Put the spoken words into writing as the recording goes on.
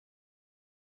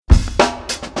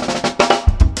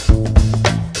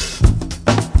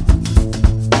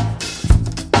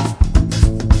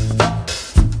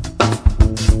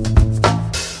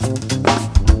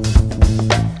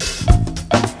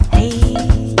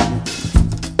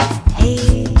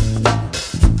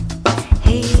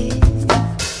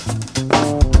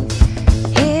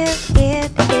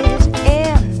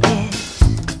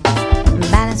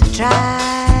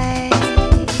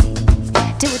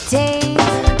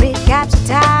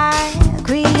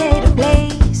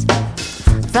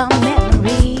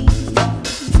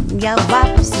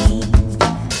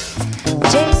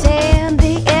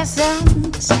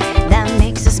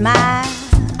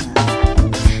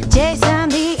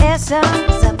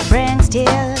lessons that brings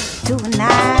tears to a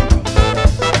night.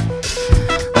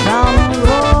 From a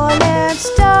rolling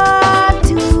stone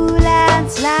to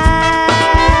landslide,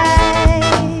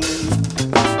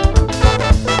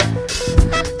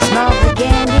 small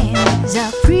beginnings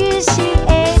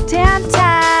appreciating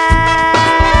time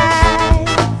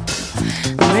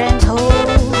brings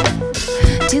hope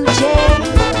to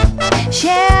change,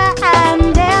 share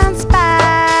and inspire.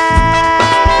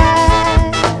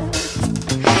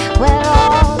 We're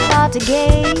all about to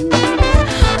gain,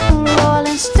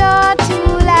 rolling stone to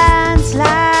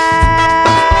landslide.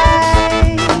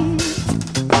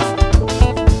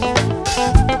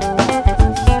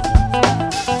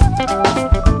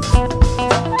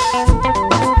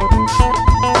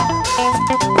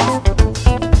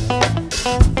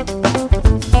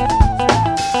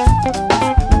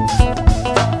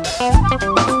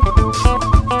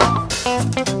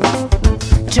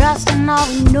 Trusting all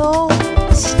we know,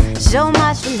 so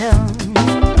much to learn.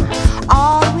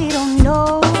 All we don't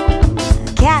know,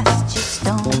 cast your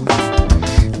stone.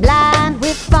 Blind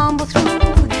we fumble through,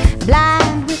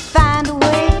 blind we find a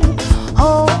way.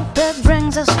 Hope it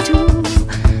brings us to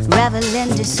revel in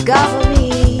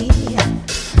discovery.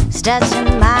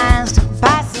 Stretching